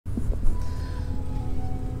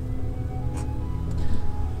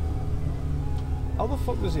the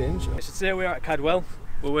fuck does he hinge? So today we're at Cadwell.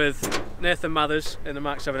 We're with Nathan Mathers in the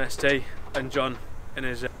Mark 7 ST and John in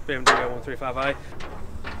his BMW 135i.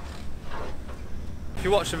 If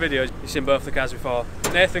you watch the videos, you've seen both the cars before.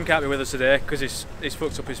 Nathan can't be with us today because he's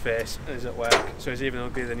fucked up his face and he's at work, so he's even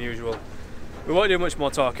uglier than usual. We won't do much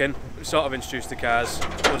more talking, we sort of introduce the cars.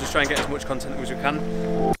 We'll just try and get as much content as we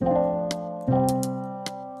can.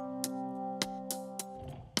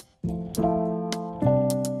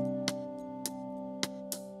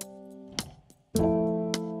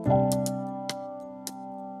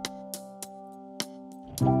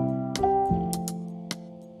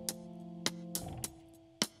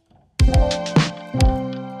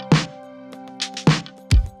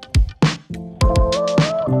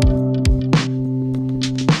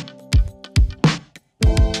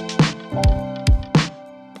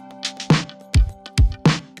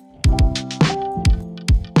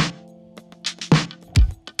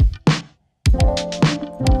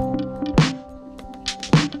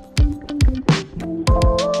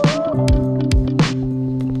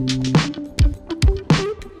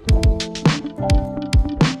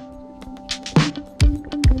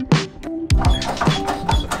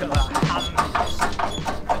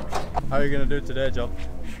 How are you going to do today, John?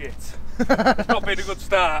 Shit. It's not been a good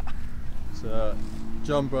start. So,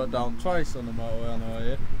 John broke down twice on the motorway on the way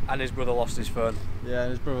here. And his brother lost his phone. Yeah,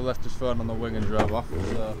 and his brother left his phone on the wing and drove off,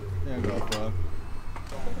 so he ain't got a phone.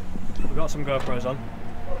 We've got some GoPros on.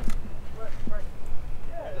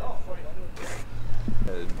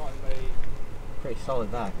 Pretty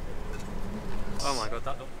solid that. Oh my god,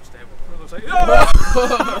 that don't stable.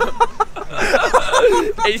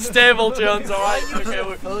 He's stable, John's alright. Okay,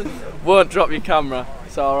 won't drop your camera,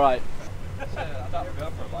 it's alright.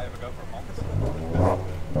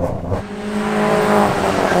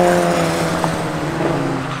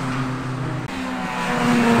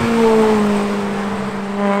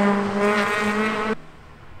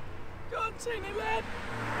 Go on, sing it, lad.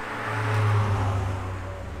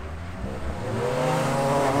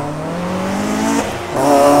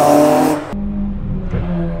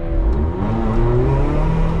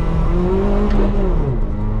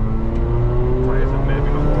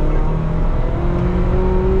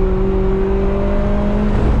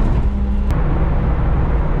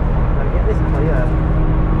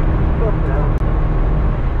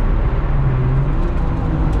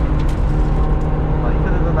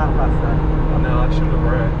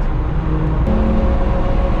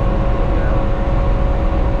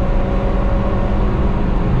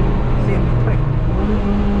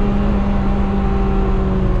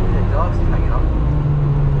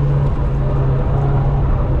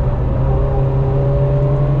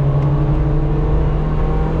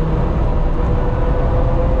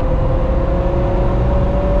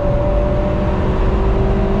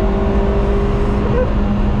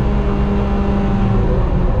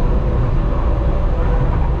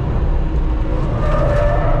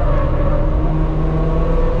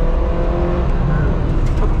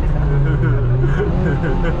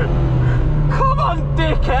 Come on,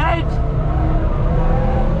 dickhead!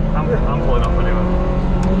 I'm pulling off anyway.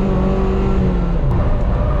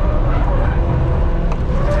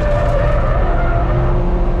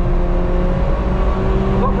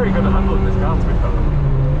 I'm not very good at handling this car, to be fair.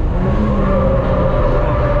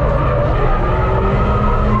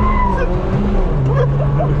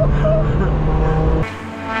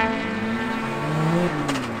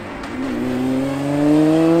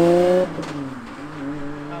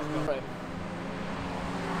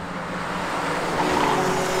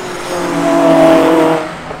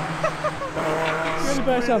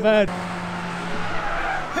 Best I've had.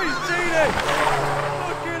 Who's Genie?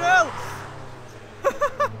 Fucking hell!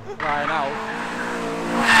 Ryan out.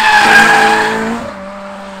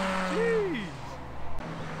 Jeez!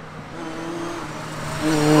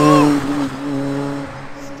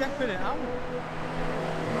 Stepping it out.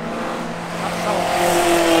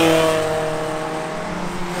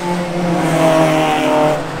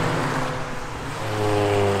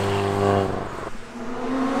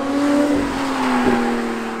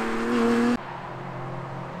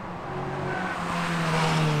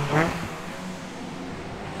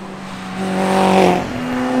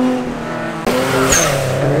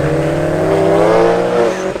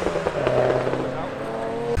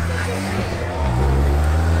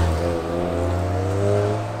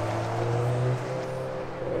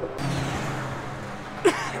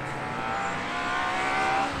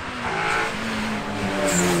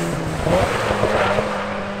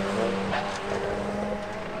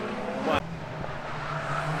 What?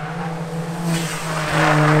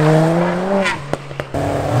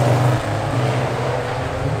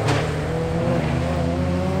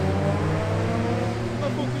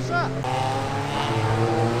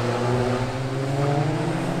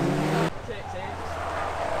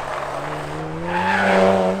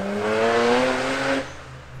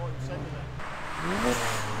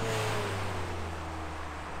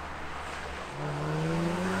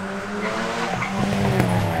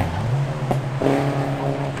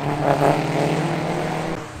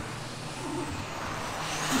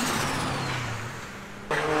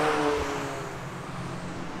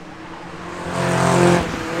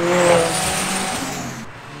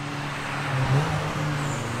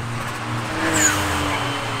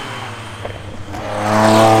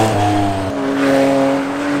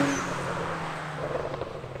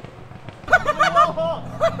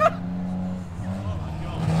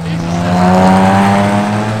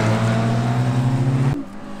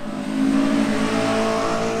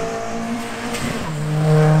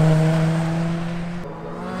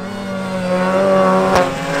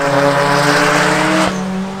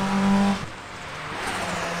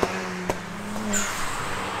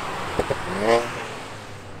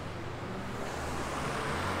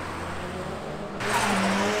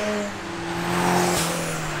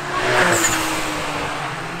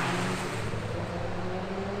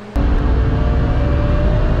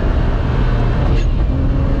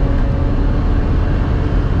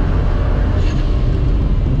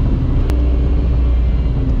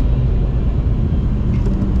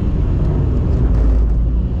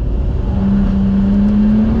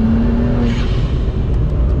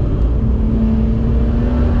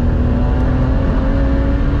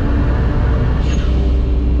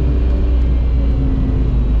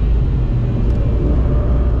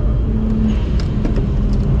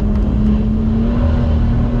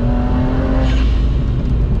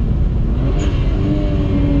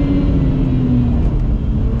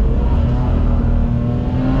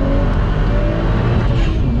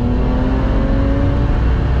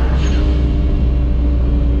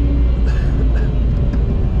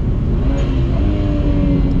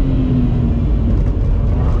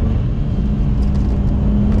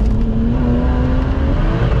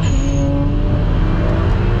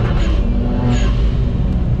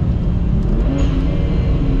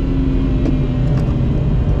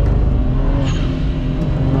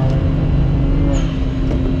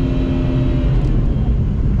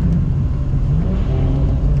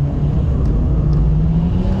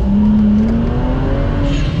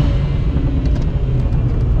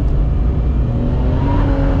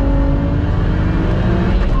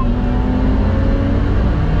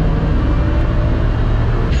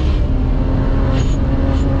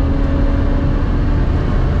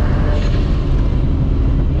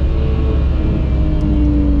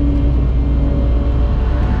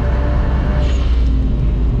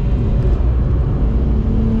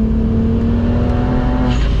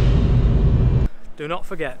 not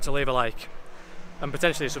forget to leave a like and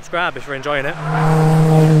potentially subscribe if you're enjoying it.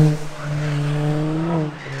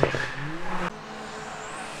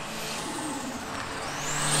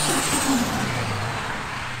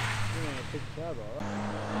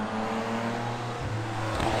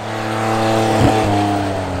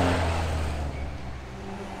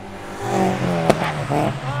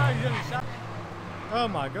 Oh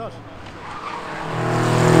my god.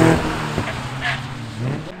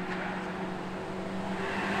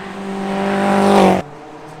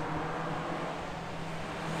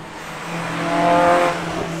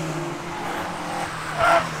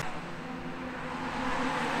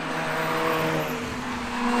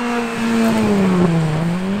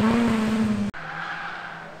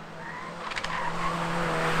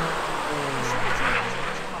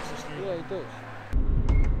 Yeah, he does.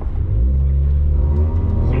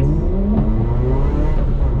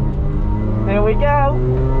 Here we go.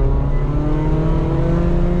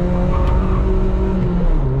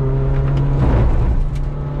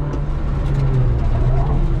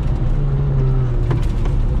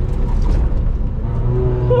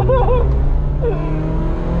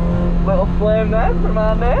 Little flame there from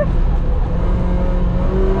our mate.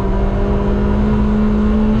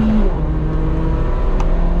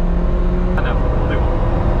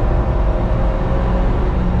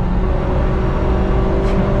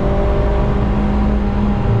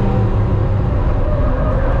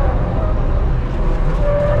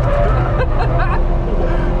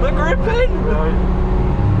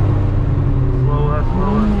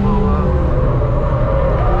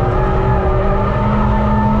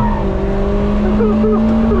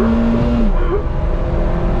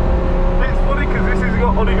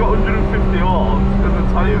 Only got 150 horse and the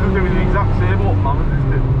tyres are doing the exact same what Mammoth is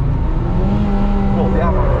doing. Well, they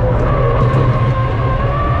have.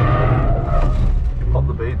 Pop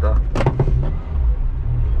the bead there.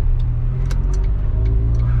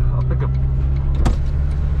 I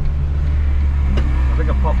think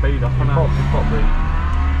I pop bead off now. Pop bead.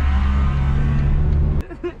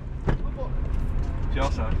 It's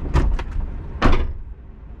your side.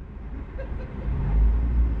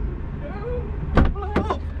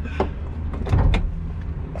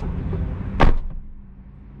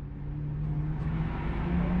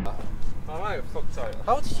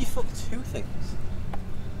 How did you fuck two things?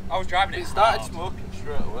 I was driving it. It started smoking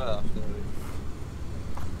straight away after.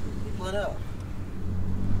 You blew it out.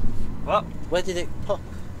 What? Where did it pop?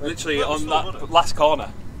 Literally on that last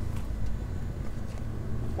corner.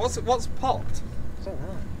 What's popped? I don't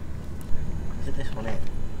know. Is it this one here?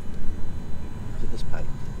 Is it this pipe?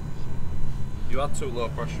 You had too low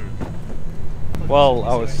pressure. Well,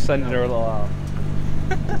 I was sending her a little out.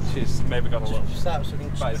 She's maybe got a little. Just start so we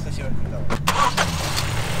can check this here.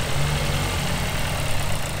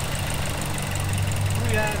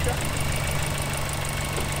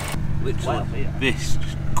 Literally, this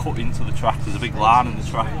just cut into the track. There's a big line in the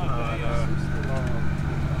track.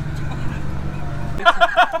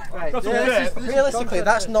 Right, realistically,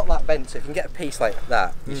 that's not that bent. So if you can get a piece like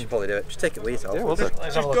that, you should probably do it. Just take it with you. Yeah, we'll do.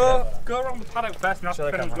 Just go around the paddock first and ask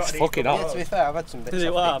if anyone's got any. Fucking Yeah, to be fair, I've had some bits. Is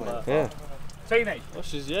it warm? Yeah. Teeny. Oh,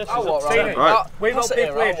 she's yeah. I'll walk Teeny. round. Right. We've got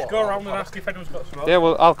big Wait, just go around and ask if anyone's got some. Yeah,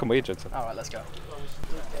 well, I'll come with you, Jensen. Alright, let's go.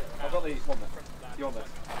 I've got these one there. You want this?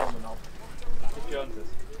 On the knob.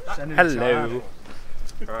 Hello.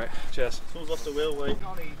 Alright, cheers. Someone's lost a wheel weight.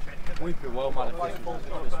 We'd be well man if this was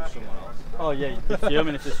someone else. Oh yeah, you'd be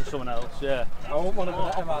fuming if this was someone else, yeah. I wouldn't want to be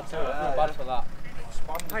that MR2, I feel bad for that.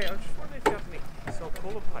 Hey, I was just wondering if you have any sort of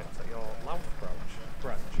colour pipes at your lounge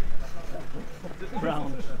branch.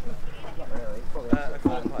 Brown. It's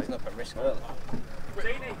not a risk, really.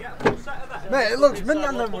 Mate, it looks mint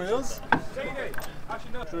on them wheels.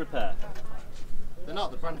 To repair. They're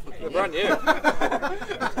not, they're brand fucking They're brand new.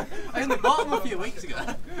 I only bought them a few weeks ago.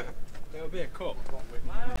 It'll be a cup.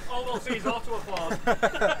 All those seas auto applause.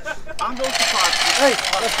 I'm no surprised. Hey,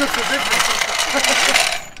 that's good for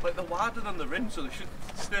business. Like they're wider than the rim, so they should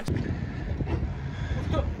stay.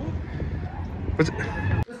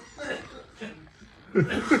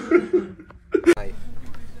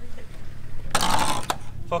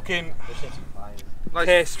 Fucking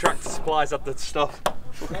Pace Tractor Supplies had the stuff.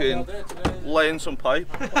 Fucking laying some pipe.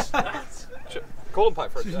 Coolant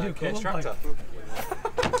pipe for a Pace Tractor.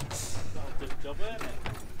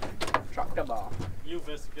 Tractor bar. You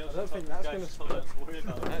investigate. I don't think that's going to split.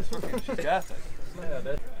 That's fucking gigantic.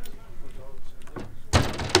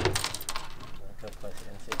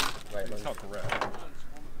 It's not correct.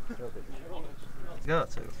 Go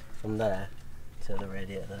to. From there to the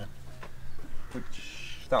radiator there.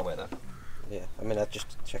 That way then. Yeah, I mean, I'd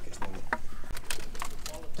just check it's not.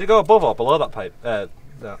 it go above or below that pipe? No.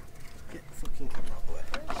 Get the fucking camera out the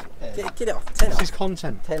way. Get it off. Turn it This off. is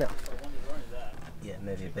content. Turn it off. Yeah,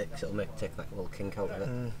 maybe a bit, because it'll take that little kink out of it.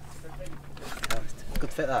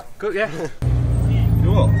 Good fit that. Good, yeah.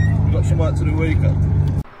 You what? You got some work to do weekend?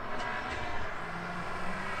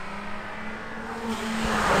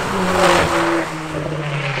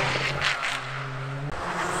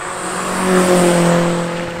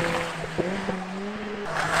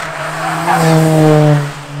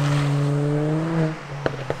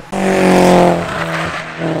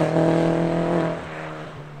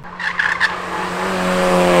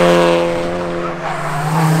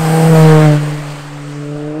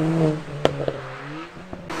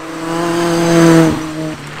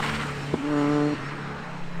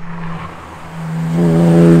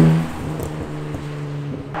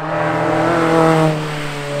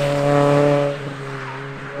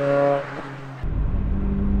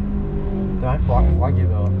 Flag it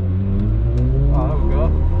though. Oh, there we go.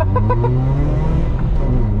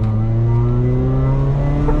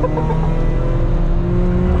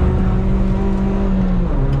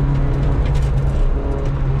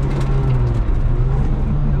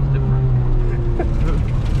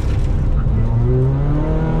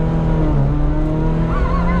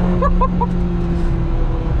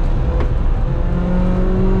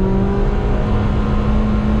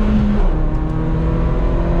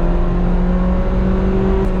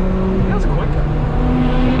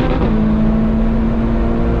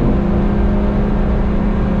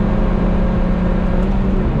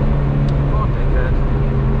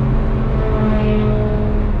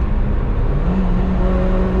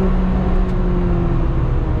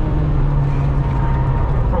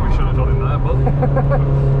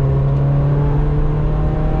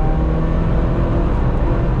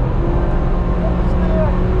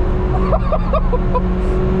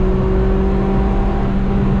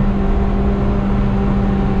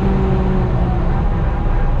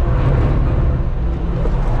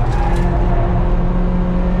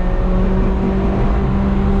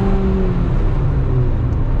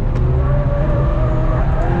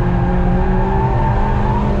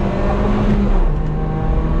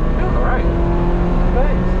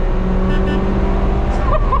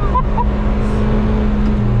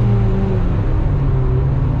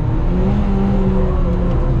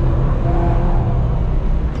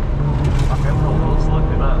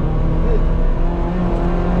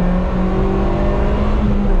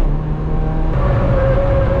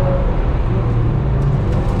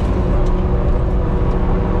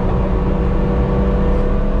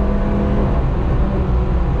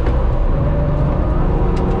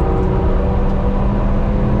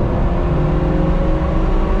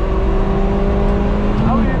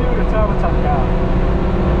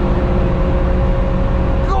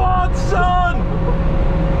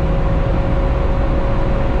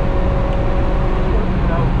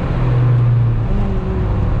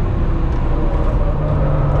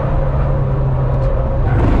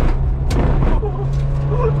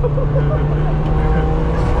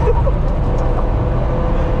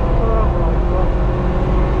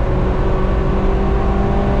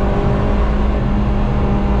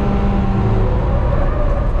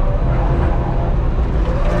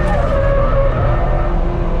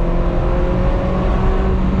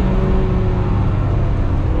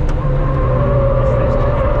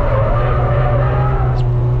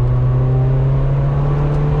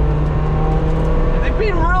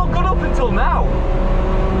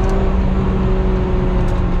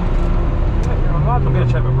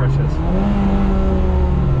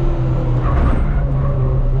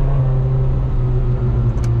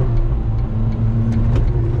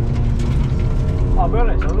 I'll be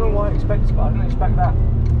honest, I don't know what I expected, but I didn't expect that.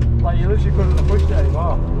 Like, you literally couldn't have pushed it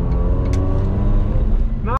anymore.